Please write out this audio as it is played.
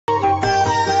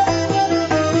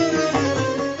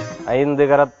ஐந்து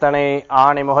கரத்தனை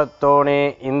ஆணி முகத்தோனே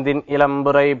இந்தின்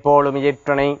இளம்புரை போலும்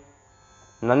இயற்றனை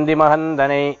நந்தி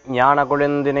மகந்தனை ஞான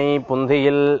கொழுந்தினை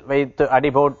புந்தியில் வைத்து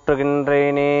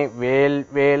அடிபோற்றுகின்றேனே. வேல்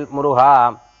வேல் முருகா,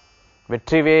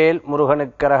 வெற்றிவேல்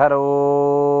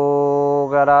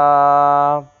முருகனுக்கரகரோகரா.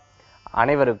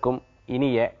 அனைவருக்கும்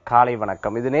இனிய காலை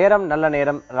வணக்கம். இது நேரம் நல்ல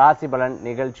நேரம் ராசி பலன்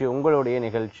நிகழ்ச்சி, உங்களுடைய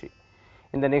நிகழ்ச்சி.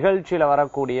 இந்த நிகழ்ச்சியில்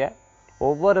வரக்கூடிய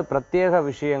ஒவ்வொரு பிரத்யேக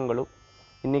விஷயங்களும்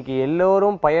இன்னைக்கு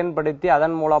எல்லோரும் பயன்படுத்தி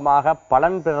அதன் மூலமாக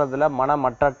பலன் பெறதுல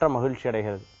மனமற்ற மகிழ்ச்சி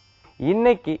அடைகிறது.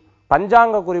 இன்னைக்கு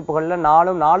பஞ்சாங்க குறிப்புகள்ல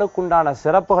நாளுக்குண்டான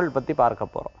சிறப்புகள் பத்தி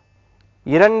பார்க்க போறோம்.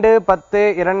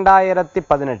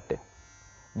 2/10/2018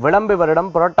 விளம்பி வருடம்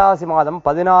புரட்டாசி மாதம்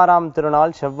 16ஆம்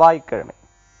திருநாள் செவ்வாய்க்கிழமை.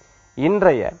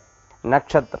 இன்றைய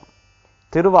நட்சத்திரம்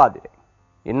திருவாதிரை.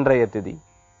 இன்றைய திதி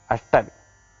அஷ்டமி.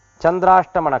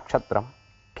 சந்திராஷ்டம நட்சத்திரம்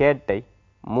கேட்டை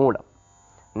மூலம்.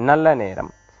 நல்ல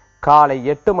நேரம் காலை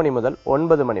 8 மணி முதல்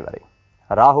 9 மணி வரை.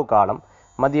 ராகு காலம்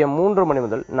மதியம் 3 மணி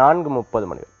முதல் 4:30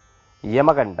 மணி வரை.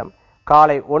 யமகண்டம்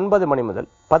காலை 9 மணி முதல்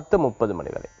 10:30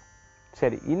 மணி வரை.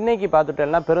 சரி, இன்னைக்கு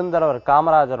பார்த்துட்டேன்னா பெருந்தலைவர்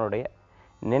காமராஜருடைய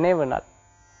நினைவு நாள்,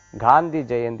 காந்தி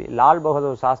ஜெயந்தி, லால்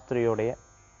பகதூர் சாஸ்திரியுடைய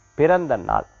பிறந்த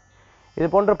நாள். இது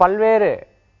போன்ற பல்வேறு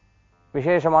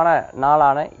விசேஷமான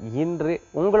நாளான இன்று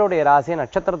உங்களுடைய ராசி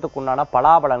நட்சத்திரத்துக்குண்டான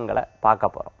பலாபலன்களை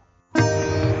பார்க்க போறோம்.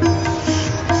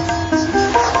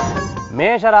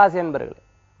 மேஷராசி என்பவர்களே,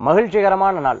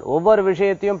 மகிழ்ச்சிகரமான நாள். ஒவ்வொரு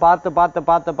விஷயத்தையும் பார்த்து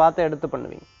எடுத்து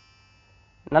பண்ணுவீங்க.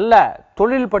 நல்ல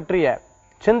தொழில் பற்றிய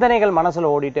சிந்தனைகள் மனசுல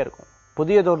ஓடிட்டே இருக்கும்.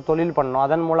 புதியதொரு தொழில் பண்ணணும்,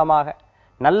 அதன் மூலமாக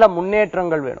நல்ல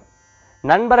முன்னேற்றங்கள் வேணும்.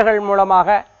 நண்பர்கள் மூலமாக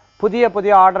புதிய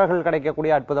ஆர்டர்கள்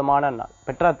கிடைக்கக்கூடிய அற்புதமான நாள்.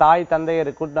 பெற்ற தாய்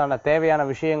தந்தையருக்கு தேவையான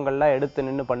விஷயங்கள்லாம் எடுத்து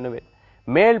நின்று பண்ணுவேன்.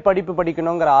 மேல் படிப்பு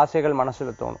படிக்கணுங்கிற ஆசைகள் மனசுல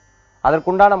தோணும்.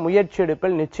 அதற்குண்டான முயற்சி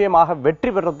எடுப்பில் நிச்சயமாக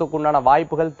வெற்றி பெறத்துக்குண்டான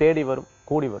வாய்ப்புகள் தேடி வரும்,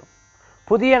 கூடி வரும்.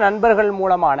 புதிய நண்பர்கள்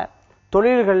மூலமான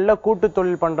தொழில்களில் கூட்டு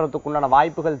தொழில் பண்றதுக்குண்டான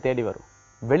வாய்ப்புகள் தேடி வரும்.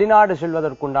 வெளிநாடு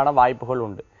செல்வதற்குண்டான வாய்ப்புகள்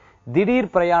உண்டு. திடீர்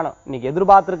பிரயாணம், இன்னைக்கு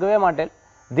எதிர்பார்த்திருக்கவே மாட்டேன்,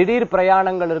 திடீர்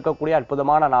பிரயாணங்கள் இருக்கக்கூடிய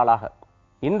அற்புதமான நாளாக.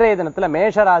 இன்றைய தினத்துல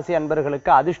மேஷராசி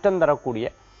அன்பர்களுக்கு அதிர்ஷ்டம் தரக்கூடிய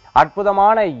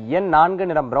அற்புதமான எண் 4,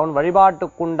 நிறம் பிரவுன்.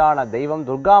 வழிபாட்டுக்குண்டான தெய்வம்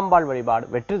துர்காம்பாள் வழிபாடு.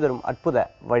 வெற்றி தரும் அற்புத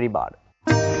வழிபாடு.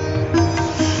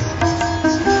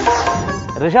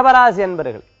 ரிஷபராசி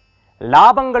அன்பர்கள்,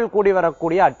 லாபங்கள் கூடி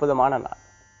வரக்கூடிய அற்புதமான நாள்.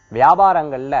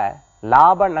 வியாபாரங்கள்ல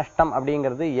லாப நஷ்டம்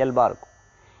அப்படிங்கிறது இயல்பா இருக்கும்.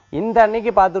 இந்த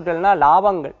அன்னைக்கு பார்த்துட்டேன்னா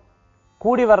லாபங்கள்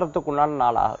கூடி வர்றதுக்குண்டான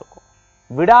நாளாக இருக்கும்.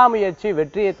 விடாமுயற்சி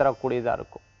வெற்றியை தரக்கூடியதா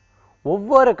இருக்கும்.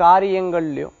 ஒவ்வொரு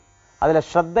காரியங்கள்லையும் அதுல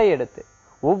ஸ்ரத்தை எடுத்து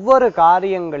ஒவ்வொரு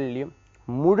காரியங்கள்லையும்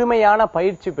முழுமையான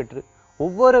பயிற்சி பெற்று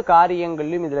ஒவ்வொரு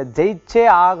காரியங்கள்லையும் இதுல ஜெயிச்சே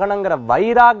ஆகணுங்கிற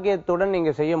வைராக்கியத்துடன்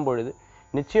நீங்க செய்யும் பொழுது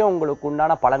நிச்சயம் உங்களுக்கு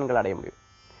உண்டான பலன்கள் அடைய முடியும்.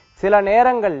 சில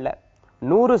நேரங்கள்ல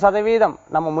 100%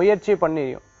 நம்ம முயற்சி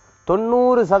பண்ணியும்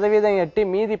 90% எட்டி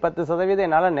மீதி 10%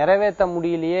 என்னால நிறைவேற்ற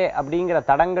முடியலையே அப்படிங்கிற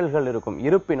தடங்கல்கள் இருக்கும்.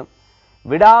 இருப்பினும்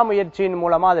விடாமுயற்சியின்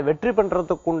மூலமா அதை வெற்றி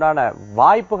பண்றதுக்குண்டான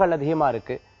வாய்ப்புகள் அதிகமா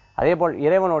இருக்கு. அதே போல்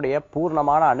இறைவனுடைய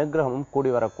பூர்ணமான அனுகிரகமும் கூடி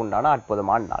வரக்குண்டான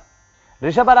அற்புதமான நாள்.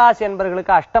 ரிஷபராசி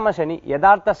என்பவர்களுக்கு அஷ்டம சனி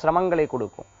யதார்த்த சிரமங்களை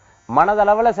கொடுக்கும்.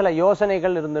 மனதளவுல சில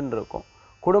யோசனைகள் இருந்துட்டு இருக்கும்.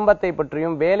 குடும்பத்தை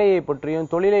பற்றியும் வேலையை பற்றியும்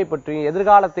தொழிலை பற்றியும்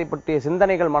எதிர்காலத்தை பற்றிய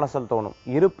சிந்தனைகள் மனசில் தோணும்.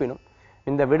 இருப்பினும்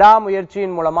இந்த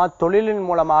விடாமுயற்சியின் மூலமா தொழிலின்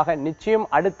மூலமாக நிச்சயம்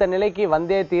அடுத்த நிலைக்கு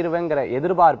வந்தே தீர்வுங்கிற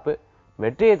எதிர்பார்ப்பு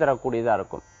வெற்றியை தரக்கூடியதா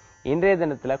இருக்கும். இன்றைய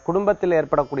தினத்துல குடும்பத்தில்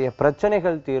ஏற்படக்கூடிய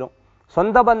பிரச்சனைகள் தீரும்.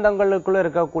 சொந்த பந்தங்களுக்குள்ள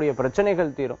இருக்கக்கூடிய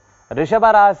பிரச்சனைகள் தீரும்.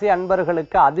 ரிஷபராசி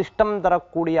அன்பர்களுக்கு அதிர்ஷ்டம்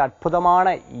தரக்கூடிய அற்புதமான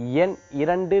எண்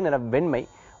 2, நிறம் வெண்மை.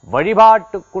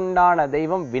 வழிபாட்டுக்குண்டான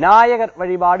தெய்வம் விநாயகர்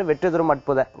வழிபாடு. வெற்றி தரும்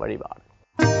அற்புத வழிபாடு.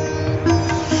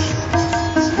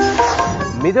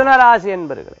 மிதுனராசி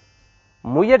என்பர்களே,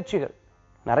 முயற்சிகள்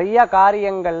நிறைய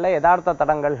காரியங்கள்ல யதார்த்த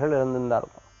தடங்கல்கள் இருந்துதான்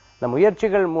இருக்கும். இந்த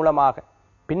முயற்சிகள் மூலமாக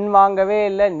பின்வாங்கவே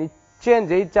இல்லை, நிச்சயம்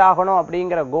ஜெயிச்சாகணும்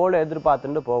அப்படிங்கிற கோலை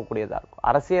எதிர்பார்த்துட்டு போகக்கூடியதா இருக்கும்.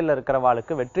 அரசியல்ல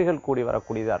இருக்கிறவாளுக்கு வெற்றிகள் கூடி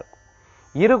வரக்கூடியதா இருக்கும்.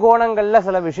 இரு கோணங்கள்ல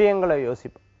சில விஷயங்களை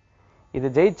யோசிப்போம். இது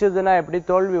ஜெயிச்சதுன்னா எப்படி,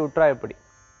 தோல்வி உற்றா எப்படி,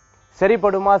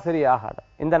 சரிப்படுமா சரி ஆகாதா,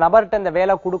 இந்த நபர்கிட்ட இந்த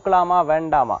வேலை கொடுக்கலாமா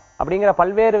வேண்டாமா அப்படிங்கிற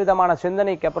பல்வேறு விதமான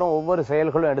சிந்தனைக்கு அப்புறம் ஒவ்வொரு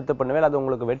செயல்களும் எடுத்து பண்ணுவேன். அது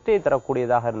உங்களுக்கு வெற்றியை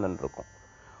தரக்கூடியதாக இருந்துருக்கும்.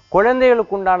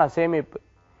 குழந்தைகளுக்கு உண்டான சேமிப்பு,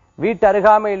 வீட்டு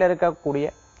அருகாமையில் இருக்கக்கூடிய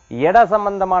இட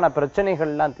சம்பந்தமான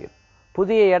பிரச்சனைகள்லாம் தீரும்.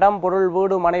 புதிய இடம், பொருள்,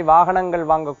 வீடு, மனை, வாகனங்கள்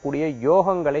வாங்கக்கூடிய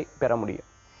யோகங்களை பெற முடியும்.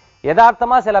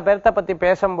 யதார்த்தமா சில பேர்த்த பத்தி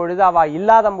பேசும் பொழுது அவ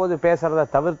இல்லாத போது பேசுறத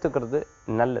தவிர்த்துக்கிறது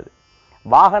நல்லது.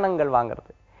 வாகனங்கள்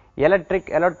வாங்கிறது, எலக்ட்ரிக்,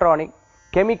 எலக்ட்ரானிக்,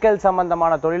 கெமிக்கல்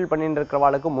சம்பந்தமான தொழில் பண்ணிட்டு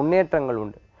இருக்கிறவாளுக்கு முன்னேற்றங்கள்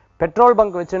உண்டு. பெட்ரோல்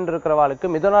பங்க் வச்சுட்டு இருக்கிறவாளுக்கு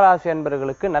மிதுனராசி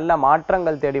என்பவர்களுக்கு நல்ல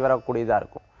மாற்றங்கள் தேடி வரக்கூடியதா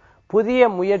இருக்கும். புதிய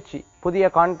முயற்சி, புதிய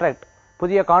கான்ட்ராக்ட்,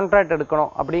 புதிய கான்ட்ராக்ட்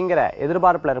எடுக்கணும் அப்படிங்கிற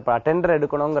எதிர்பார்ப்புல இருப்பா, டெண்டர்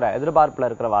எடுக்கணுங்கிற எதிர்பார்ப்புல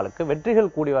இருக்கிறவாளுக்கு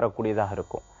வெற்றிகள் கூடி வரக்கூடியதாக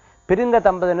இருக்கும். பிரிந்த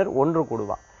தம்பதியினர் ஒன்று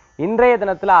கூடுவா. இன்றைய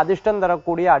தினத்துல அதிர்ஷ்டம்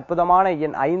தரக்கூடிய அற்புதமான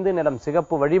எண் 5, நிறம்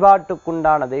சிகப்பு.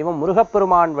 வழிபாட்டுக்குண்டான தெய்வம்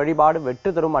முருகப்பெருமான் வழிபாடு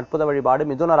வெற்றி தரும் அற்புத வழிபாடு.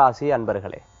 மிதுன ராசி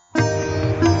அன்பர்களே.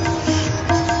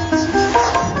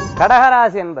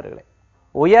 கடகராசி அன்பர்களே,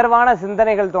 உயர்வான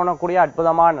சிந்தனைகள் தோணக்கூடிய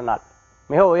அற்புதமான நாள்.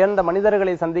 மிக உயர்ந்த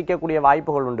மனிதர்களை சந்திக்கக்கூடிய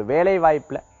வாய்ப்புகள் உண்டு. வேலை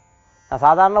வாய்ப்புல நான்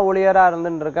சாதாரண ஊழியரா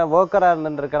இருந்துட்டு இருக்கேன், ஒர்க்கரா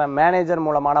இருந்துட்டு இருக்கிறேன், மேனேஜர்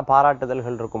மூலமான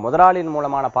பாராட்டுதல்கள் இருக்கும், முதலாளியின்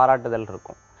மூலமான பாராட்டுதல்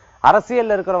இருக்கும்.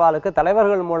 அரசியல் இருக்கிறவாளுக்கு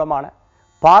தலைவர்கள் மூலமான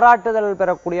பாராட்டுதல்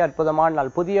பெறக்கூடிய அற்புதமான நாள்.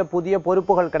 புதிய புதிய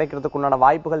பொறுப்புகள் கிடைக்கிறதுக்கு உண்டான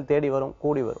வாய்ப்புகள் தேடி வரும்,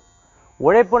 கூடி வரும்.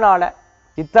 உழைப்புனால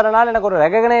இத்தனை நாள் எனக்கு ஒரு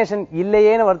ரெகக்னேஷன்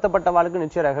இல்லையேன்னு வருத்தப்பட்டவாளுக்கு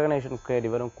நிச்சயம் ரெகக்னேஷன்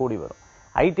தேடி வரும், கூடி வரும்.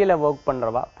 ஐடில ஒர்க்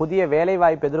பண்றவா, புதிய வேலை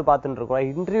வாய்ப்பு எதிர்பார்த்துட்டு இருக்கவா,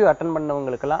 இன்டர்வியூ அட்டன்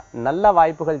பண்ணவங்களுக்கெல்லாம் நல்ல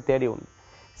வாய்ப்புகள் தேடி உண்டு.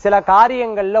 சில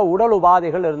காரியங்கள்ல உடல்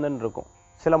உபாதைகள் இருந்துட்டு இருக்கும்.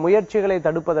 சில முயற்சிகளை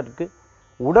தடுப்பதற்கு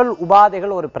உடல்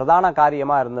உபாதைகள் ஒரு பிரதான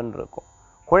காரியமா இருந்துட்டு இருக்கும்.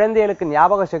 குழந்தைகளுக்கு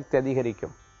ஞாபக சக்தி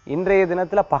அதிகரிக்கும். இன்றைய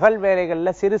தினத்துல பகல்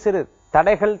வேலைகள்ல சிறு சிறு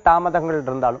தடைகள் தாமதங்கள்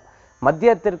இருந்தாலும்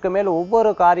மத்தியத்திற்கு மேல்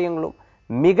ஒவ்வொரு காரியங்களும்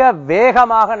மிக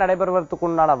வேகமாக நடைபெறுவதற்கு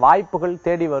உண்டான வாய்ப்புகள்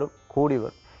தேடி வரும், கூடி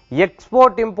வரும்.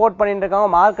 எக்ஸ்போர்ட் இம்போர்ட் பண்ணிட்டு இருக்காங்க,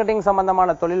 மார்க்கெட்டிங்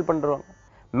சம்பந்தமான தொழில் பண்றவங்க,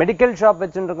 மெடிக்கல் ஷாப்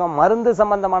வச்சுட்டு இருக்கோம், மருந்து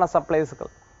சம்பந்தமான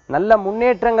சப்ளைஸ்கள் நல்ல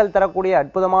முன்னேற்றங்கள் தரக்கூடிய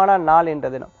அற்புதமான நாள் என்ற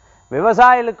தினம்.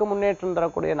 விவசாயிகளுக்கு முன்னேற்றம்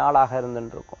தரக்கூடிய நாளாக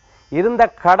இருந்துட்டு இருக்கும். இருந்த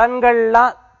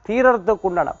கடன்கள்லாம்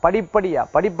தீரத்துக்குண்டான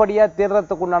படிப்படியா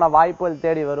தீர்றதுக்குண்டான வாய்ப்புகள்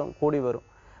தேடி வரும், கூடி வரும்.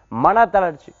 மன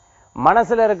தளர்ச்சி,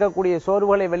 மனசுல இருக்கக்கூடிய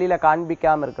சோர்வுகளை வெளியில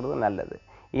காண்பிக்காம இருக்கிறது நல்லது.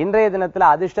 இன்றைய தினத்துல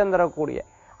அதிர்ஷ்டம் தரக்கூடிய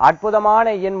அற்புதமான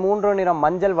எண் 3, நிறம்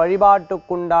மஞ்சள்.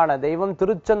 வழிபாட்டுக்குண்டான தெய்வம்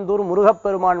திருச்செந்தூர்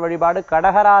முருகப்பெருமான் வழிபாடு.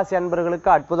 கடகராசி அன்பர்களுக்கு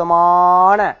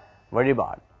அற்புதமான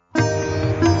வழிபாடு.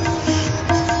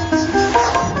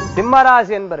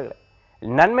 சிம்மராசி அன்பர்களே,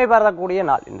 நன்மை பெறக்கூடிய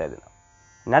நாள் இன்றைய தினம்.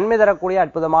 நன்மை தரக்கூடிய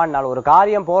அற்புதமான நாள். ஒரு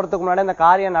காரியம் போறதுக்கு முன்னாடி அந்த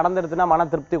காரியம் நடந்துருச்சுன்னா மன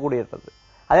திருப்தி கூடியிருக்கிறது.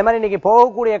 அதே மாதிரி இன்னைக்கு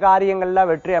போகக்கூடிய காரியங்கள்ல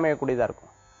வெற்றி அமையக்கூடியதா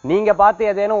இருக்கும். நீங்க பார்த்து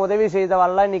ஏதேனும் உதவி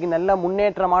செய்தவாள்லாம் இன்னைக்கு நல்ல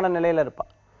முன்னேற்றமான நிலையில இருப்பா.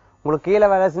 உங்களுக்கு கீழே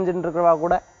வேலை செஞ்சுட்டு இருக்கிறவா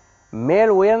கூட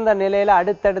மேல் உயர்ந்த நிலையில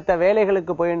அடுத்தடுத்த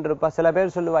வேலைகளுக்கு போயிட்டு இருப்பா. சில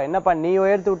பேர் சொல்லுவா, என்னப்பா நீ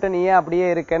உயர்த்தி விட்டு நீ ஏன் அப்படியே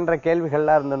இருக்கன்ற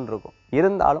கேள்விகள்லாம் இருந்துட்டு இருக்கும்.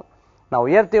 இருந்தாலும் நான்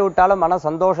உயர்த்தி விட்டாலும் மன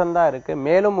சந்தோஷம்தான் இருக்கு.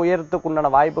 மேலும் உயர்த்துக்குண்டான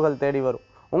வாய்ப்புகள் தேடி வரும்.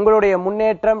 உங்களுடைய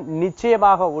முன்னேற்றம்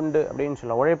நிச்சயமாக உண்டு அப்படின்னு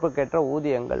சொல்ல. உழைப்புக்கேற்ற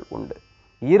ஊதியங்கள் உண்டு.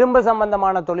 இரும்பு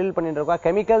சம்பந்தமான தொழில் பண்ணிட்டு இருக்கா,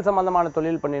 கெமிக்கல் சம்பந்தமான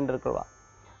தொழில் பண்ணிட்டு இருக்கிறவா,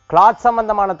 கிளாத்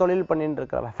சம்பந்தமான தொழில் பண்ணிட்டு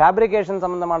இருக்கிறவா, ஃபேப்ரிகேஷன்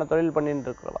சம்பந்தமான தொழில் பண்ணிட்டு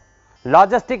இருக்கிறவா,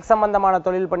 லாஜிஸ்டிக் சம்பந்தமான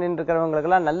தொழில் பண்ணிட்டு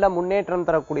இருக்கிறவங்களுக்கெல்லாம் நல்ல முன்னேற்றம்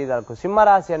தரக்கூடியதா இருக்கும்.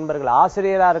 சிம்மராசி அன்பர்கள்,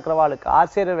 ஆசிரியரா இருக்கிறவாளுக்கு,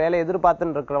 ஆசிரியர் வேலை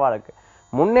எதிர்பார்த்துன்னு இருக்கிறவாளுக்கு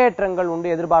முன்னேற்றங்கள்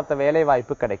உண்டு. எதிர்பார்த்த வேலை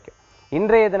வாய்ப்பு கிடைக்கும்.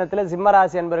 இன்றைய தினத்துல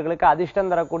சிம்மராசி அன்பர்களுக்கு அதிர்ஷ்டம்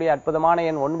தரக்கூடிய அற்புதமான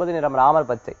எண் 9, நிறம் ராமர்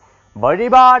பச்சை.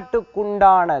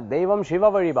 வழிபாட்டுக்குண்டான தெய்வம் சிவ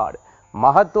வழிபாடு.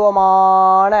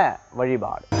 மகத்துவமான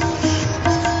வழிபாடு.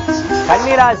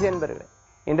 கன்னிராசி என்பர்களே,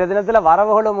 இன்றைய தினத்துல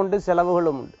வரவுகளும் உண்டு,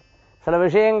 செலவுகளும் உண்டு. சில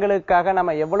விஷயங்களுக்காக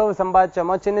நம்ம எவ்வளவு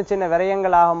சம்பாதிச்சோமோ சின்ன சின்ன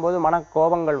விரயங்கள் ஆகும்போது மன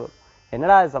கோபங்கள் வரும்.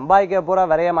 என்னடா சம்பாதிக்க பூரா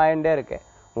விரயம் ஆயிட்டே இருக்கேன்,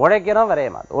 உழைக்கிறோம்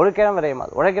விரயமாது, ஒழுக்கிறோம்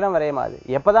விரயமாது, உழைக்கிறோம் விரயமாது,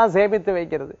 எப்பதான் சேமித்து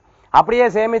வைக்கிறது, அப்படியே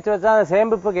சேமித்து வச்சா அந்த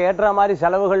சேமிப்புக்கு ஏற்ற மாதிரி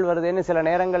செலவுகள் வருதுன்னு சில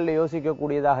நேரங்கள்ல யோசிக்க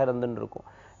கூடியதாக இருந்துட்டு இருக்கும்.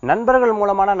 நண்பர்கள்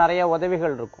மூலமான நிறைய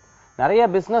உதவிகள் இருக்கும். நிறைய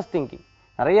பிசினஸ் திங்கிங்,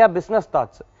 நிறைய பிசினஸ்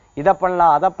தாட்ஸ். இதை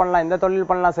பண்ணலாம், அதை பண்ணலாம், இந்த தொழில்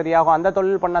பண்ணலாம் சரியாகும், அந்த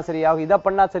தொழில் பண்ணா சரியாகும், இதை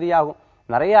பண்ணா சரியாகும்.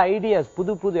 நிறைய ஐடியாஸ்,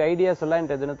 புது புது ஐடியாஸ் எல்லாம்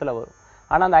இன்றைய தினத்துல வரும்.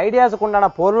 ஆனா அந்த ஐடியாஸுக்கு உண்டான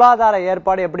பொருளாதார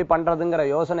ஏற்பாடு எப்படி பண்றதுங்கிற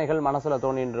யோசனைகள் மனசுல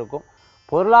தோணிட்டு இருக்கும்.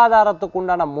 பொருளாதாரத்துக்கு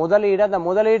உண்டான முதலீடு, அந்த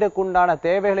முதலீடுக்கு உண்டான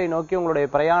தேவைகளை நோக்கி உங்களுடைய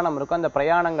பிரயாணம் இருக்கும். அந்த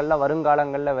பிரயாணங்கள்ல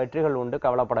வருங்காலங்கள்ல வெற்றிகள் உண்டு.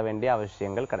 கவலைப்பட வேண்டிய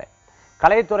அவசியங்கள் கிடையாது.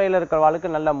 கலைத்துறையில இருக்கிறவாளுக்கு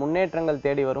நல்ல முன்னேற்றங்கள்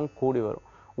தேடி வரும், கூடி வரும்.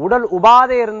 உடல்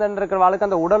உபாதை இருந்திருக்கிறவாளுக்கு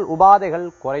அந்த உடல் உபாதைகள்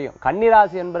குறையும்.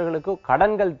 கன்னிராசி என்பவர்களுக்கு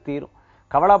கடன்கள் தீரும்.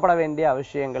 கவலைப்பட வேண்டிய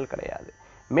அவசியங்கள் கிடையாது.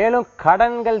 மேலும்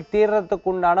கடன்கள் தீர்றதுக்கு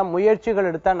உண்டான முயற்சிகள்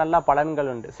எடுத்தா நல்ல பலன்கள்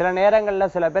உண்டு. சில நேரங்கள்ல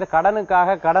சில பேர்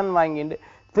கடனுக்காக கடன் வாங்கிட்டு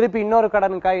திருப்பி இன்னொரு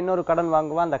கடனுக்காக இன்னொரு கடன்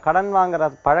வாங்குவா. அந்த கடன் வாங்குற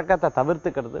பழக்கத்தை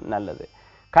தவிர்த்துக்கிறது நல்லது.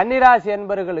 கன்னிராசி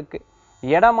என்பவர்களுக்கு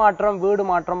இடமாற்றம், வீடு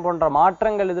மாற்றம் போன்ற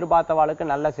மாற்றங்கள் எதிர்பார்த்தவாளுக்கு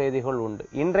நல்ல செய்திகள் உண்டு.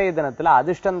 இன்றைய தினத்துல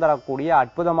அதிர்ஷ்டம் தரக்கூடிய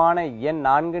அற்புதமான எண்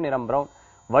 4, நிறம் பிரவுன்.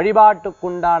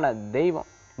 வழிபாட்டுக்குண்டான தெய்வம்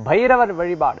பைரவர்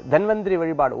வழிபாடு. தன்வந்திரி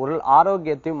வழிபாடு உடல்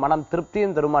ஆரோக்கியத்தையும் மனம்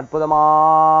திருப்தியும் தரும்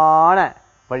அற்புதமான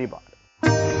வழிபாடு.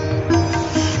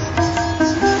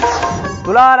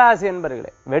 துளாராசி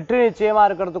என்பர்களே, வெற்றி நிச்சயமா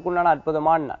இருக்கிறதுக்குண்டான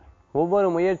அற்புதமான நாள். ஒவ்வொரு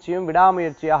முயற்சியும்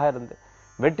விடாமுயற்சியாக இருந்து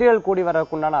வெற்றிகள் கூடி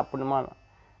வரக்குண்டான அற்புதமான நாள்.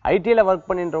 ஐடில ஒர்க்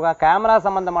பண்ணிட்டு இருக்கா, கேமரா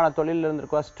சம்பந்தமான தொழில்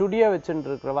இருந்திருக்கா, ஸ்டுடியோ வச்சுட்டு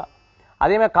இருக்கிறவா,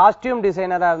 அதே மாதிரி காஸ்டியூம்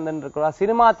டிசைனரா இருந்துட்டு இருக்கிறவா,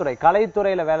 சினிமா துறை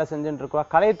கலைத்துறையில வேலை செஞ்சுட்டு இருக்கவா,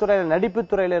 கலைத்துறையில நடிப்பு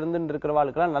துறையில இருந்துட்டு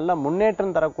இருக்கிறவாளுக்கெல்லாம் நல்ல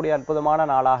முன்னேற்றம் தரக்கூடிய அற்புதமான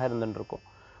நாளாக இருந்துட்டு இருக்கும்.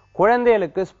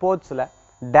 குழந்தைகளுக்கு ஸ்போர்ட்ஸ்ல,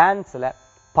 டான்ஸ்ல,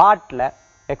 பாட்டுல,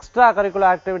 எக்ஸ்ட்ரா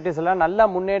கரிக்குலர் ஆக்டிவிட்டிஸ்ல நல்ல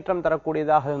முன்னேற்றம்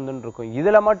தரக்கூடியதாக இருந்துருக்கும்.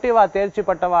 இதுல மட்டும் இவ தேர்ச்சி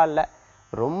பட்டவா இல்ல,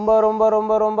 ரொம்ப ரொம்ப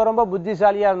ரொம்ப ரொம்ப ரொம்ப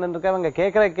புத்திசாலியா இருந்துருக்க. இவங்க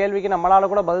கேட்கிற கேள்விக்கு நம்மளால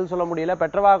கூட பதில் சொல்ல முடியல,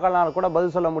 பெற்றவாக்களால கூட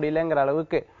பதில் சொல்ல முடியலங்கிற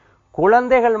அளவுக்கு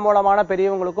குழந்தைகள் மூலமான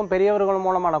பெரியவங்களுக்கும் பெரியவர்கள்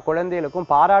மூலமான குழந்தைகளுக்கும்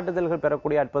பாராட்டுதல்கள்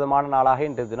பெறக்கூடிய அற்புதமான நாளாக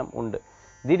இன்றைய தினம் உண்டு.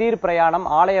 திடீர் பிரயாணம்,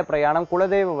 ஆலய பிரயாணம்,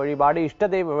 குலதெய்வ வழிபாடு, இஷ்ட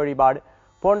தெய்வ வழிபாடு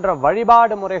போன்ற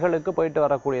வழிபாடு முறைகளுக்கு போயிட்டு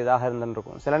வரக்கூடியதாக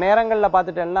இருந்துருக்கும். சில நேரங்கள்ல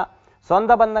பார்த்துட்டேன்னா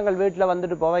சொந்த பந்தங்கள் வீட்டுல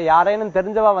வந்துட்டு போவா, யாரேனும்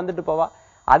தெரிஞ்சவா வந்துட்டு போவா,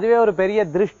 அதுவே ஒரு பெரிய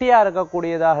திருஷ்டியா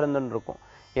இருக்கக்கூடியதாக இருந்துருக்கும்.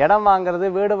 இடம் வாங்குறது,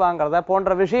 வீடு வாங்குறத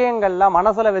போன்ற விஷயங்கள்லாம்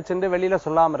மனசுல வச்சுட்டு வெளியில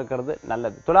சொல்லாம இருக்கிறது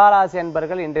நல்லது. துளாராசி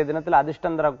என்பர்கள் இன்றைய தினத்தில்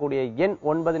அதிர்ஷ்டம் தரக்கூடிய எண்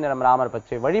 9, நிறம் ராமர்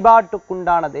பச்சை.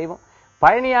 வழிபாட்டுக்குண்டான தெய்வம்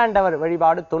பழனியாண்டவர்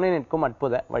வழிபாடு, துணை நிற்கும்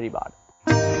அற்புத வழிபாடு.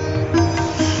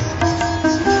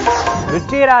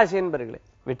 விருச்சிகராசி என்பர்களே,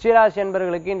 விருச்சிகராசி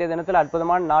என்பர்களுக்கு இன்றைய தினத்தில்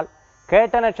அற்புதமான நாள்.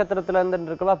 கேட்ட நட்சத்திரத்துல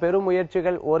இருந்துருக்கவா பெரும்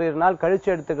முயற்சிகள் ஓரிரு நாள் கழிச்சு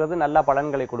எடுத்துக்கிறது நல்ல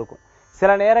பலன்களை கொடுக்கும். சில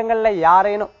நேரங்கள்ல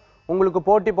யாரேனும் உங்களுக்கு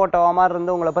போட்டி போட்டவா மாதிரி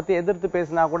இருந்து உங்களை பத்தி எதிர்த்து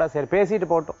பேசினா கூட சரி பேசிட்டு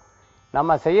போட்டோம்,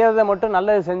 நம்ம செய்யறதை மட்டும்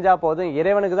நல்லது செஞ்சா போதும்,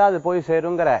 இறைவனுக்கு தான் அது போய்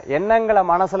சேருங்கிற எண்ணங்களை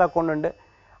மனசுல கொண்டுண்டு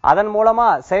அதன் மூலமா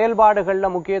செயல்பாடுகள்ல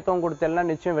முக்கியத்துவம்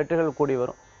கொடுத்தெல்லாம் நிச்சயம் வெற்றிகள் கூடி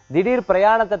வரும். திடீர்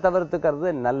பிரயாணத்தை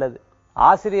தவிர்த்துக்கிறது நல்லது.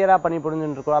 ஆசிரியரா பணி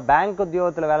புரிஞ்சுட்டு இருக்கவா, பேங்க்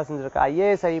உத்தியோகத்துல வேலை செஞ்சிருக்கா,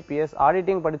 IAS IPS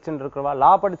ஆடிட்டிங் படிச்சுட்டு இருக்கிறவா,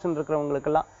 லா படிச்சுட்டு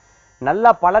இருக்கிறவங்களுக்கெல்லாம்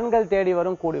நல்ல பலன்கள் தேடி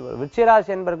வரும், கூடி வரும்.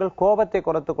 விருச்சிகராசி என்பர்கள் கோபத்தை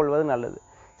குறைத்துக் கொள்வது நல்லது.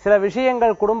 சில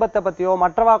விஷயங்கள் குடும்பத்தை பத்தியோ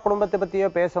மற்றவா குடும்பத்தை பத்தியோ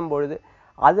பேசும்பொழுது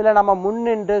அதுல நம்ம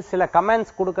முன்னின்று சில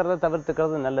கமெண்ட்ஸ் கொடுக்கறத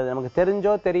தவிர்த்துக்கிறது நல்லது. நமக்கு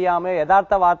தெரிஞ்சோ தெரியாம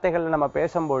யதார்த்த வார்த்தைகள் நம்ம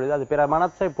பேசும்பொழுது அது பிற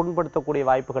மனசை புண்படுத்தக்கூடிய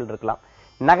வாய்ப்புகள் இருக்கலாம்.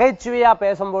 நகைச்சுவையா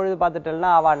பேசும்பொழுது பார்த்துட்டேன்னா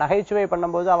அவ நகைச்சுவை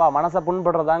பண்ணும்போது அவ மனசை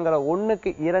புண்படுறதாங்கிற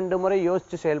 1க்கு 2 முறை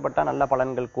யோசிச்சு செயல்பட்டா நல்ல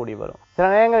பலன்கள் கூடி வரும். சில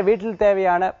நேரங்கள் வீட்டில்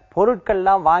தேவையான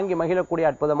பொருட்கள்லாம் வாங்கி மகிழக்கூடிய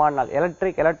அற்புதமான நாள்.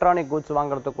 எலக்ட்ரானிக் கூட்ஸ்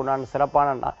வாங்குறதுக்கு உண்டான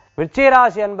சிறப்பான நாள்.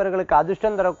 விருச்சிகராசி அன்பர்களுக்கு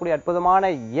அதிர்ஷ்டம் தரக்கூடிய அற்புதமான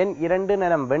எண் 2,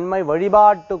 நிறம் வெண்மை.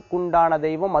 வழிபாட்டுக்குண்டான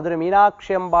தெய்வம் மதுரை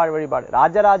மீனாட்சி அம்பாள் வழிபாடு,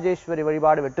 ராஜராஜேஸ்வரி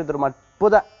வழிபாடு வெற்றி தரும்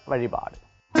அற்புத வழிபாடு.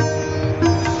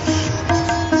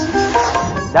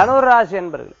 தனுர் ராசி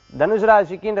என்பர்கள், தனுஷ்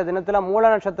ராசிக்கு இந்த தினத்துல மூல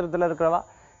நட்சத்திரத்துல இருக்கிறவா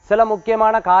சில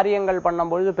முக்கியமான காரியங்கள்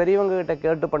பண்ணும்பொழுது பெரியவங்க கிட்ட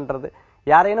கேட்டு பண்றது,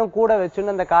 யாரையும் கூட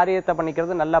வச்சுன்னு அந்த காரியத்தை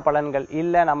பண்ணிக்கிறது நல்ல பலன்கள்.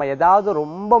 இல்ல நம்ம ஏதாவது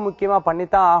ரொம்ப முக்கியமா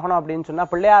பண்ணித்தான் ஆகணும் அப்படின்னு சொன்னா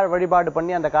பிள்ளையார் வழிபாடு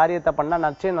பண்ணி அந்த காரியத்தை பண்ணா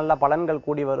நிச்சயம் நல்ல பலன்கள்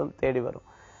கூடி வரும், தேடி வரும்.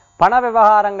 பண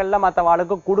விவகாரங்கள்ல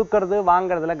மற்றவாளுக்கு கொடுக்கறது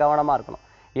வாங்குறதுல கவனமா இருக்கணும்.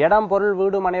 இடம், பொருள்,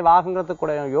 வீடு, மனை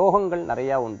வாங்குறதுக்குடைய யோகங்கள்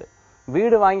நிறைய உண்டு.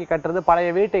 வீடு வாங்கி கட்டுறது, பழைய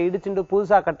வீட்டை இடிச்சுட்டு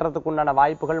புதுசா கட்டுறதுக்கு உண்டான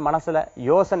வாய்ப்புகள், மனசுல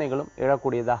யோசனைகளும்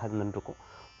எழக்கூடியதாக இருந்துருக்கும்.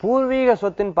 பூர்வீக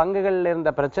சொத்தின் பங்குகளில் இருந்த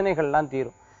பிரச்சனைகள்லாம்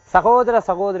தீரும். சகோதர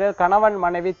சகோதரர், கணவன்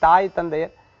மனைவி, தாய்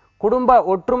தந்தையர், குடும்ப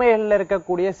ஒற்றுமைகளில்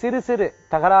இருக்கக்கூடிய சிறு சிறு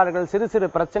தகராறுகள், சிறு சிறு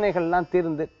பிரச்சனைகள்லாம்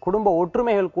தீர்ந்து குடும்ப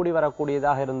ஒற்றுமைகள் கூடி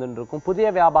வரக்கூடியதாக இருந்துருக்கும். புதிய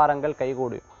வியாபாரங்கள்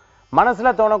கைகூடியும்.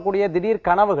 மனசுல தோணக்கூடிய திடீர்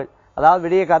கனவுகள், அதாவது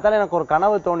விடிய காத்தால் எனக்கு ஒரு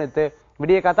கனவு தோணித்து,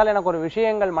 விடிய காத்தால் எனக்கு ஒரு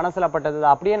விஷயங்கள் மனசுல பட்டது,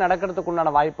 அப்படியே நடக்கிறதுக்கு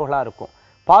உண்டான வாய்ப்புகளா இருக்கும்.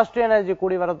 பாசிட்டிவ் எனர்ஜி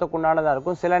கூடி வரதுக்கு உண்டானதா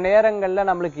இருக்கும். சில நேரங்கள்ல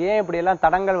நம்மளுக்கு ஏன் இப்படி எல்லாம்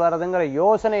தடங்கள் வருதுங்கிற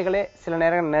யோசனைகளே சில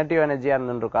நேரங்கள் நெகட்டிவ் எனர்ஜியா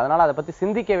இருந்துருக்கும். அதனால அதை பத்தி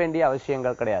சிந்திக்க வேண்டிய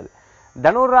அவசியங்கள் கிடையாது.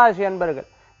 தனுர் ராசி என்பர்கள்,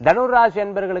 தனுர் ராசி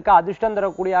என்பர்களுக்கு அதிர்ஷ்டம்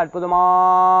தரக்கூடிய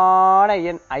அற்புதமான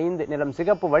எண் 5, நிறம்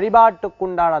சிகப்பு.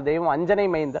 வழிபாட்டுக்குண்டான தெய்வம் அஞ்சனை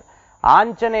மைந்தர்,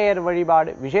 ஆஞ்சநேயர்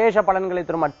வழிபாடு விசேஷ பலன்களை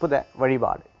தரும் அற்புத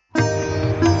வழிபாடு.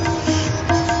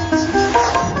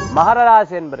 மகர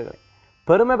ராசி என்பர்களே,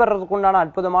 பெருமை பெறதுக்கு உண்டான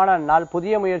அற்புதமான நாள்.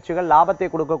 புதிய முயற்சிகள் லாபத்தை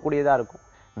கொடுக்கக்கூடியதா இருக்கும்.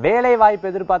 வேலை வாய்ப்பு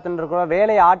எதிர்பார்த்துட்டு இருக்கிறோம்,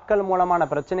 வேலை ஆட்கள் மூலமான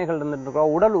பிரச்சனைகள் இருந்துட்டு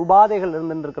இருக்கிறோம், உடல் உபாதைகள்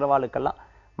இருந்துட்டு இருக்கிறவாளுக்கெல்லாம்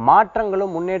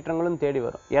மாற்றங்களும் முன்னேற்றங்களும் தேடி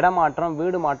வரும். இடமாற்றம்,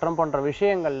 வீடு மாற்றம் போன்ற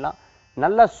விஷயங்கள்லாம்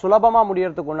நல்ல சுலபமா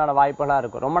முடியறதுக்கு உண்டான வாய்ப்புகளா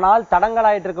இருக்கும். ரொம்ப நாள்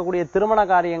தடங்களாயிட்டு இருக்கக்கூடிய திருமண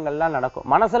காரியங்கள்லாம் நடக்கும்.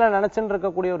 மனசுல நினைச்சுட்டு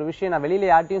இருக்கக்கூடிய ஒரு விஷயம் நான் வெளியில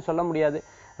யார்ட்டையும் சொல்ல முடியாது,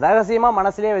 ரகசியமா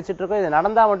மனசுலயே வச்சுட்டு இருக்கோம், இது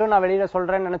நடந்தா மட்டும் நான் வெளியில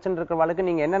சொல்றேன்னு நினைச்சுட்டு இருக்கிறவளுக்கு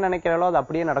நீங்க என்ன நினைக்கிறீங்களோ அது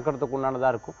அப்படியே நடக்கிறதுக்கு உண்டானதா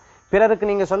இருக்கும். பிறருக்கு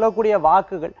நீங்க சொல்லக்கூடிய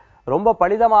வாக்குகள் ரொம்ப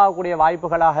பலிதமாகக்கூடிய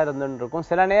வாய்ப்புகளாக இருந்துட்டு இருக்கும்.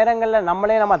 சில நேரங்கள்ல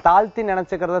நம்மளே நம்ம தாழ்த்தி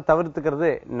நினைச்சுக்கிறத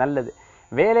தவிர்த்துக்கிறது நல்லது.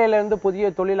 வேலையில இருந்து புதிய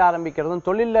தொழில் ஆரம்பிக்கிறதும்,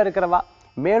 தொழில இருக்கிறவா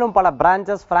மேலும் பல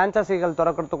பிரான்ச்சஸ் பிரான்ச்சைசிகள்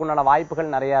திறக்கிறதுக்கு உண்டான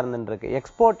வாய்ப்புகள் நிறைய இருந்துட்டு இருக்கு.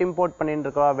 எக்ஸ்போர்ட் இம்போர்ட் பண்ணிட்டு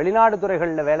இருக்கவா, வெளிநாடு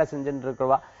துறைகள்ல வேலை செஞ்சுட்டு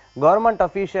இருக்கிறவா, கவர்மெண்ட்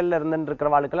அபிஷியல்ல இருந்துட்டு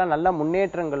இருக்கிறவாளுக்கெல்லாம் நல்ல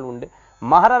முன்னேற்றங்கள் உண்டு.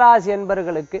 மகர ராசி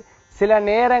என்பர்களுக்கு சில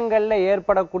நேரங்கள்ல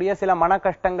ஏற்படக்கூடிய சில மன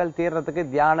கஷ்டங்கள் தீர்றதுக்கு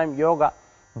தியானம், யோகா,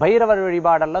 பைரவர்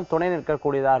வழிபாடெல்லாம் துணை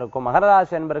நிற்கக்கூடியதா இருக்கும். மகர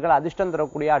ராசி என்பர்கள் அதிர்ஷ்டம்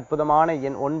தரக்கூடிய அற்புதமான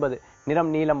எண் 9,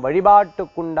 நிறம் நீலம்.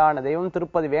 வழிபாட்டுக்குண்டான தெய்வம்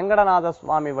திருப்பதி வேங்கடநாத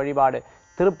சுவாமி வழிபாடு,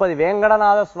 திருப்பதி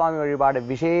வேங்கடநாத சுவாமி வழிபாடு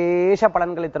விசேஷ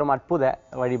பலன்களை தரும் அற்புத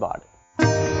வழிபாடு.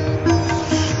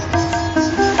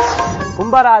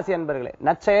 கும்பராசி அன்பர்களே,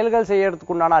 நற்செயல்கள்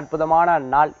செய்யறதுக்கு உண்டான அற்புதமான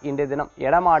நாள் இன்றைய தினம்.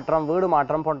 இடமாற்றம், வீடு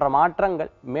மாற்றம் போன்ற மாற்றங்கள்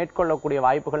மேற்கொள்ளக்கூடிய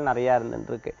வாய்ப்புகள் நிறைய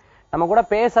இருந்துருக்கு. நம்ம கூட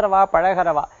பேசுறவா,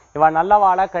 பழகிறவா, இவ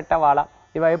நல்லவாளா கெட்டவாளா,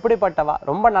 இவ எப்படிப்பட்டவா,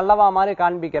 ரொம்ப நல்லவா மாதிரி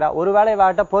காண்பிக்கிறா, ஒருவேளை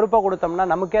இவாட்ட பொறுப்பை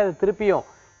கொடுத்தோம்னா நமக்கே அது திருப்பியும்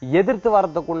எதிர்த்து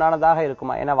வர்றதுக்கு உண்டானதாக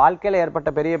இருக்குமா? ஏன்னா வாழ்க்கையில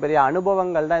ஏற்பட்ட பெரிய பெரிய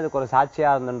அனுபவங்கள் தான் இதுக்கு ஒரு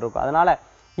சாட்சியா இருந்துருக்கும். அதனால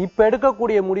இப்ப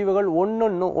எடுக்கக்கூடிய முடிவுகள்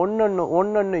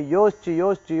ஒன்னொன்னு யோசிச்சு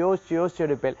யோசிச்சு யோசிச்சு யோசிச்சு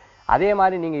எடுப்பேன். அதே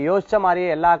மாதிரி நீங்க யோசிச்ச மாதிரியே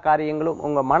எல்லா காரியங்களும்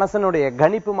உங்க மனசனுடைய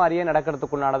கணிப்பு மாதிரியே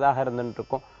நடக்கிறதுக்குள்ளானதாக இருந்துட்டு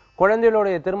இருக்கும்.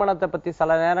 குழந்தைகளுடைய திருமணத்தை பத்தி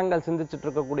சில நேரங்கள் சிந்திச்சுட்டு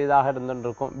இருக்கக்கூடியதாக இருந்துட்டு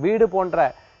இருக்கும். வீடு போன்ற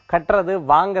கட்டுறது,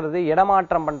 வாங்குறது,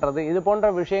 இடமாற்றம் பண்றது, இது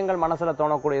போன்ற விஷயங்கள் மனசுல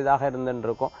தோணக்கூடியதாக இருந்துட்டு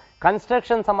இருக்கும்.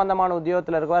 கன்ஸ்ட்ரக்ஷன் சம்பந்தமான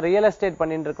உத்தியோகத்துல இருக்கிறவா, ரியல் எஸ்டேட்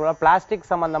பண்ணிட்டு இருக்கிறவா, பிளாஸ்டிக்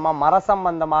சம்பந்தமா, மர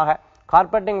சம்பந்தமாக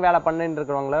கார்பெட்டிங் வேலை பண்ணிட்டு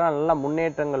இருக்கிறவங்கள நல்ல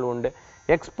முன்னேற்றங்கள் உண்டு.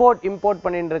 எக்ஸ்போர்ட் இம்போர்ட்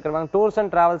பண்ணிட்டு இருக்கிறவங்க, டூர்ஸ்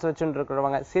அண்ட் டிராவல்ஸ் வச்சுட்டு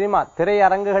இருக்கிறவங்க, சினிமா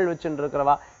திரையரங்குகள் வச்சுட்டு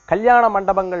இருக்கிறவா, கல்யாண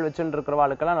மண்டபங்கள் வச்சுட்டு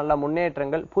இருக்கிறவாளுக்கெல்லாம் நல்ல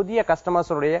முன்னேற்றங்கள். புதிய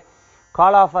கஸ்டமர்ஸுடைய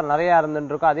கால் ஆஃபர் நிறைய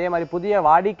இருந்துட்டு இருக்கும். அதே மாதிரி புதிய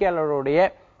வாடிக்கையாளருடைய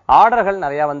ஆர்டர்கள்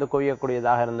நிறைய வந்து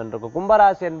குவியக்கூடியதாக இருந்துட்டு இருக்கும்.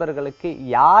 கும்பராசி என்பவர்களுக்கு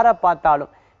யாரை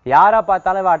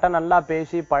பார்த்தாலும் வாட்ட நல்லா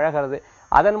பேசி பழகிறது,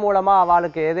 அதன் மூலமா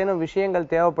அவளுக்கு ஏதேனும்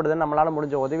விஷயங்கள் தேவைப்படுதுன்னு நம்மளால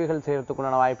முடிஞ்ச உதவிகள்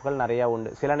செய்யறதுக்குண்டான வாய்ப்புகள் நிறைய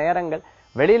உண்டு. சில நேரங்கள்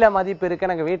வெளியில மதிப்பு இருக்கு,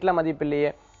 எனக்கு வீட்டுல மதிப்பு இல்லையே,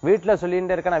 வீட்டுல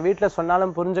சொல்லிட்டு இருக்க, நான் வீட்டுல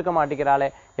சொன்னாலும் புரிஞ்சுக்க மாட்டேங்கிறாளே,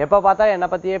 எப்ப பார்த்தா என்னை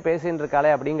பத்தியே பேசிட்டு இருக்காளே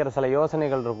அப்படிங்கிற சில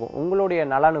யோசனைகள் இருக்கும். உங்களுடைய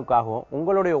நலனுக்காகவும்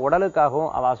உங்களுடைய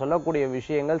உடலுக்காகவும் அவ சொல்லக்கூடிய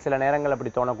விஷயங்கள் சில நேரங்கள்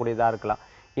அப்படி தோணக்கூடியதா இருக்கலாம்.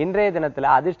 இன்றைய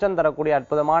தினத்துல அதிர்ஷ்டம் தரக்கூடிய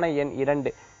அற்புதமான எண்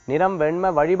 2, நிறம்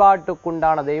வெண்மை.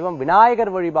 வழிபாட்டுக்குண்டான தெய்வம்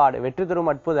விநாயகர் வழிபாடு, வெற்றி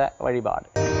தரும் அற்புத வழிபாடு.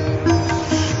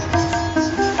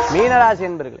 மீனராசி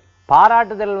என்பர்களே,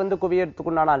 பாராட்டுதல் வந்து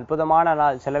குவியறதுக்குண்டான அற்புதமான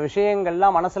நாள். சில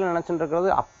விஷயங்கள்லாம் மனசுல நினைச்சுட்டு இருக்கிறது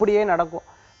அப்படியே நடக்கும்.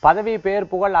 பதவி, பேர்,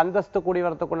 புகழ், அந்தஸ்து கூடி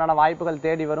வரத்துக்குண்டான வாய்ப்புகள்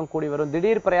தேடி வரும், கூடி வரும்.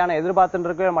 திடீர் பிரயாணம் எதிர்பார்த்துட்டு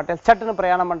இருக்க மட்டும் சட்டுன்னு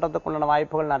பிரயாணம் பண்றதுக்குண்டான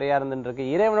வாய்ப்புகள் நிறைய இருந்துட்டு இருக்கு.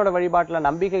 இறைவனோட வழிபாட்டுல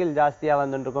நம்பிக்கைகள் ஜாஸ்தியா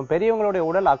வந்துட்டு இருக்கும். பெரியவங்களுடைய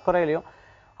உடல் அக்கறையிலையும்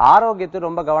ஆரோக்கியத்தில்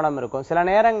ரொம்ப கவனம் இருக்கும். சில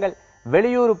நேரங்கள்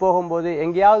வெளியூர் போகும்போது,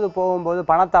 எங்கேயாவது போகும்போது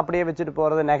பணத்தை அப்படியே வச்சுட்டு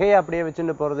போறது, நகையை அப்படியே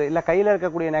வச்சுட்டு போறது, இல்ல கையில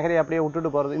இருக்கக்கூடிய நகையை அப்படியே விட்டுட்டு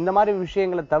போறது, இந்த மாதிரி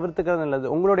விஷயங்களை தவிர்த்துக்கிறது நல்லது.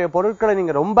 உங்களுடைய பொருட்களை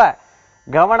நீங்க ரொம்ப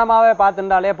கவனமாவே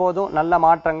பார்த்துட்டாலே போதும். நல்ல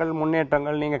மாற்றங்கள்,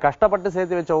 முன்னேற்றங்கள். நீங்க கஷ்டப்பட்டு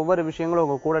சேர்த்து வச்ச ஒவ்வொரு விஷயங்களும்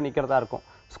உங்க கூட நிக்கிறதா இருக்கும்.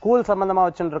 ஸ்கூல் சம்பந்தமா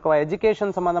வச்சுட்டு இருக்கவா,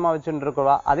 எஜுகேஷன் சம்பந்தமா வச்சுட்டு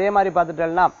இருக்கவா, அதே மாதிரி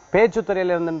பார்த்துட்டேன்னா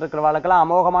பேச்சுத்துறையில இருந்துட்டு இருக்கிறவாளுக்கெல்லாம்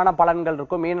அமோகமான பலன்கள்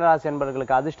இருக்கும். மீனராசி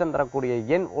என்பவர்களுக்கு அதிர்ஷ்டம் தரக்கூடிய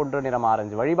எண் 1, நிறம்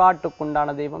ஆரஞ்சு.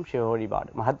 வழிபாட்டுக்குண்டான தெய்வம் சிவ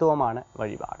வழிபாடு, மகத்துவமான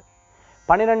வழிபாடு.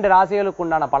 12 ராசிகளுக்கு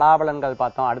உண்டான பலாபலன்கள்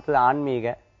பார்த்தோம். அடுத்தது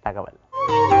ஆன்மீக தகவல்.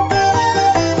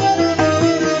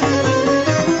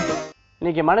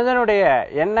 இன்னைக்கு மனிதனுடைய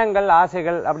எண்ணங்கள்,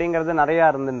 ஆசைகள் அப்படிங்கிறது நிறைய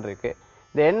இருந்துட்டு இருக்கு.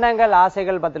 இந்த எண்ணங்கள்,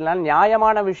 ஆசைகள் பார்த்தீங்கன்னா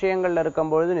நியாயமான விஷயங்கள்ல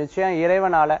இருக்கும்பொழுது நிச்சயம்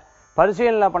இறைவனால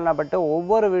பரிசீலனை பண்ணப்பட்டு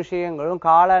ஒவ்வொரு விஷயங்களும்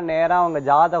கால நேரம், அவங்க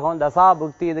ஜாதகம், தசா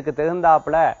புக்தி இதுக்கு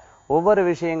தகுந்தாப்புல ஒவ்வொரு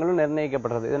விஷயங்களும்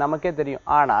நிர்ணயிக்கப்படுறது. இது நமக்கே தெரியும்.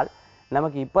 ஆனால்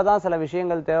நமக்கு இப்பதான் சில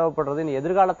விஷயங்கள் தேவைப்படுறது. இனி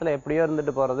எதிர்காலத்துல எப்படியோ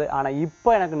இருந்துட்டு போறது. ஆனா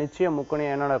இப்ப எனக்கு நிச்சயம்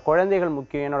முக்கியம், என்னோட குழந்தைகள்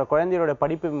முக்கியம், என்னோட குழந்தையோட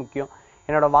படிப்பு முக்கியம்,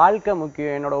 என்னோட வாழ்க்கை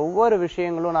முக்கியம், என்னோட ஒவ்வொரு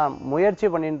விஷயங்களும் நான் முயற்சி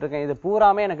பண்ணிட்டு இருக்கேன், இது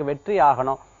பூராமே எனக்கு வெற்றி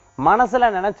ஆகணும். மனசுல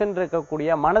நினைச்சுட்டு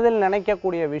இருக்கக்கூடிய, மனதில்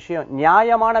நினைக்கக்கூடிய விஷயம்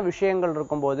நியாயமான விஷயங்கள்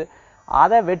இருக்கும்போது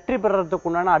அதை வெற்றி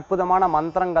பெறறதுக்குண்டான அற்புதமான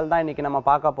மந்திரங்கள் தான் இன்னைக்கு நம்ம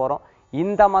பார்க்க போறோம்.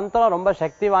 இந்த மந்திரம் ரொம்ப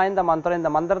சக்தி வாய்ந்த மந்திரம்.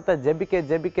 இந்த மந்திரத்தை ஜெபிக்க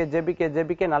ஜெபிக்க ஜெபிக்க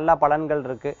ஜெபிக்க நல்ல பலன்கள்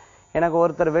இருக்கு. எனக்கு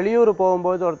ஒருத்தர் வெளியூர்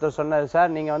போகும்போது ஒருத்தர் சொன்னார், சார்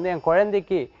நீங்க வந்து என்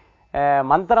குழந்தைக்கு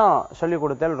மந்திரம் சொல்லி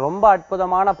கொடுத்தல் ரொம்ப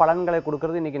அற்புதமான பலன்களை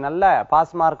கொடுக்கறது, இன்னைக்கு நல்ல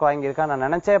பாஸ் மார்க் வாங்கியிருக்கான், நான்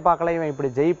நினைச்சே பார்க்கல இவன் இப்படி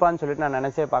ஜெயிப்பான்னு சொல்லிட்டு நான்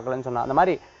நினைச்சே பார்க்கலன்னு சொன்னான். அந்த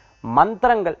மாதிரி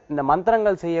மந்திரங்கள், இந்த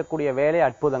மந்திரங்கள் செய்யக்கூடிய வேலை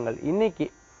அற்புதங்கள். இன்னைக்கு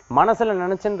மனசுல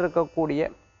நினைச்சுட்டு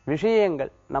இருக்கக்கூடிய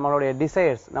விஷயங்கள், நம்மளுடைய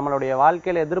டிசைர்ஸ், நம்மளுடைய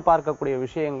வாழ்க்கையில எதிர்பார்க்கக்கூடிய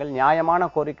விஷயங்கள்,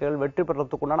 நியாயமான கோரிக்கைகள் வெற்றி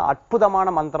பெறத்துக்குண்டான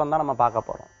அற்புதமான மந்திரம் தான் நம்ம பார்க்க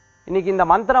போறோம். இன்னைக்கு இந்த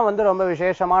மந்திரம் வந்து ரொம்ப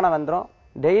விசேஷமான மந்திரம்.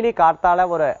 டெய்லி கார்த்தால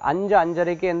ஒரு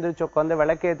 5-5:30 எந்திரிச்சு உட்காந்து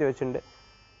விளக்கேற்றி வச்சுண்டு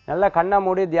நல்லா கண்ணை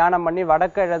மூடி தியானம் பண்ணி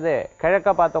வடக்கு கிழக்க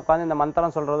பார்த்து உட்காந்து இந்த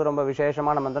மந்திரம் சொல்றது ரொம்ப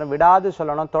விசேஷமான மந்திரம். விடாது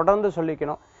சொல்லணும், தொடர்ந்து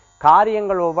சொல்லிக்கணும்.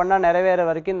 காரியங்கள் ஒவ்வொன்றா நிறைவேற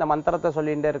வரைக்கும் இந்த மந்திரத்தை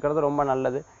சொல்லிகிட்டே இருக்கிறது ரொம்ப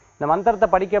நல்லது. இந்த மந்திரத்தை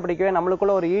படிக்கவே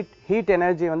நம்மளுக்குள்ள ஒரு ஹீட்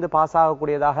எனர்ஜி வந்து பாஸ்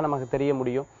ஆகக்கூடியதாக நமக்கு தெரிய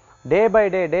முடியும். டே பை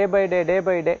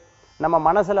டே நம்ம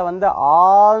மனசுல வந்து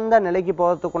ஆழ்ந்த நிலைக்கு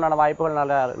போகிறதுக்குண்டான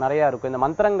வாய்ப்புகள் நிறைய இருக்கும். இந்த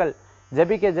மந்திரங்கள்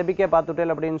ஜெபிக்க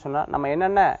பார்த்துட்டேன் அப்படின்னு சொன்னா நம்ம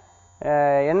என்னென்ன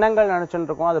எண்ணங்கள் நினைச்சுட்டு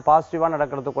இருக்கோம் அது பாசிட்டிவா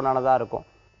நடக்கிறதுக்குண்டானதா இருக்கும்.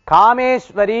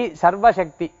 காமேஸ்வரி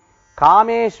சர்வசக்தி,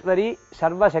 காமேஸ்வரி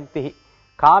சர்வசக்தி,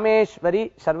 காமேஸ்வரி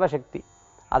சர்வசக்தி.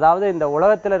 அதாவது இந்த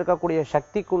உலகத்தில் இருக்கக்கூடிய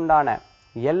சக்திக்குண்டான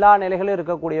எல்லா நிலைகளும்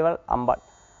இருக்கக்கூடியவள் அம்பாள்.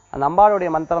 அந்த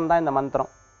அம்பாளுடைய மந்திரம் தான் இந்த மந்திரம்.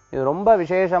 இது ரொம்ப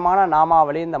விசேஷமான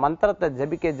நாமாவளி. இந்த மந்திரத்தை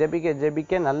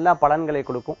ஜெபிக்க நல்ல பலன்களை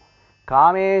கொடுக்கும்.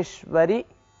 காமேஸ்வரி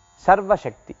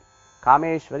சர்வசக்தி,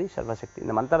 காமேஸ்வரி சர்வசக்தி.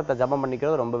 இந்த மந்திரத்தை ஜபம்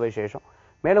பண்ணிக்கிறது ரொம்ப விசேஷம்.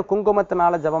 மேலும்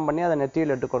குங்குமத்தினால ஜபம் பண்ணி அதை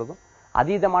நெற்றியில் இட்டுக்கிறதும்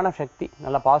அதீதமான சக்தி,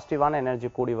 நல்ல பாசிட்டிவான எனர்ஜி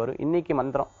கூடி வரும். இன்னைக்கு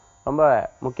மந்திரம் ரொம்ப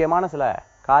முக்கியமான சில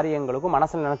காரியங்களுக்கும்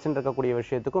மனசுல நினைச்சுட்டு இருக்கக்கூடிய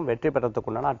விஷயத்துக்கும் வெற்றி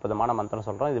பெறத்துக்குண்டான அற்புதமான மந்திரம்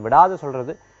சொல்றோம். இது விடாது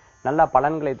சொல்றது நல்ல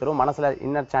பலன்களை தரும். மனசுல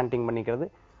இன்னர் சாண்டிங் பண்ணிக்கிறது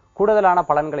கூடுதலான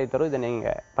பலன்களை தரும். இதை நீங்க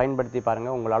பயன்படுத்தி பாருங்க,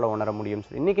 உங்களால உணர முடியும்.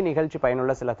 இன்னைக்கு நிகழ்ச்சி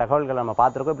பயனுள்ள சில தகவல்கள் நம்ம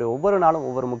பார்த்திருக்கோம். இப்படி ஒவ்வொரு நாளும்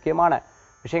ஒவ்வொரு முக்கியமான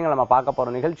விஷயங்கள் நம்ம பார்க்க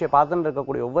போறோம். நிகழ்ச்சியை பார்த்துட்டு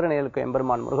இருக்கக்கூடிய ஒவ்வொரு நேருக்கும்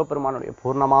எம்பெருமான் முருகப்பெருமானுடைய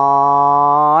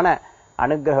பூர்ணமான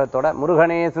அனுகிரகத்தோட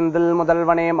முருகனே செந்தில்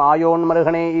முதல்வனே மாயோன்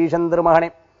மருகனே ஈசன் திருமகனே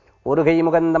ஒருகை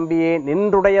முகந்தம்பியே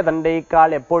நின்றுடைய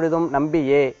தண்டைக்கால் எப்பொழுதும்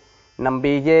நம்பியே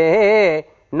நம்பியே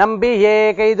நம்பியே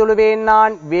கைதுழுவேன்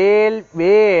நான். வேல்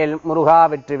வேல் முருகா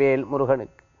வெற்றிவேல்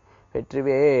முருகனுக்கு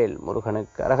வெற்றிவேல்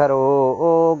முருகனுக்கு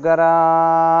அரகரோகரா.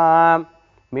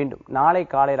 மீண்டும் நாளை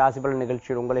காலை ராசிபலன்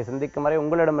நிகழ்ச்சியில் உங்களை சந்திக்கும் வரை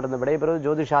உங்களிடமிருந்து விடைபெறுவது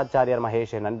ஜோதிஷாச்சாரியார்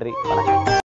மகேஷ். நன்றி,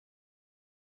 வணக்கம்.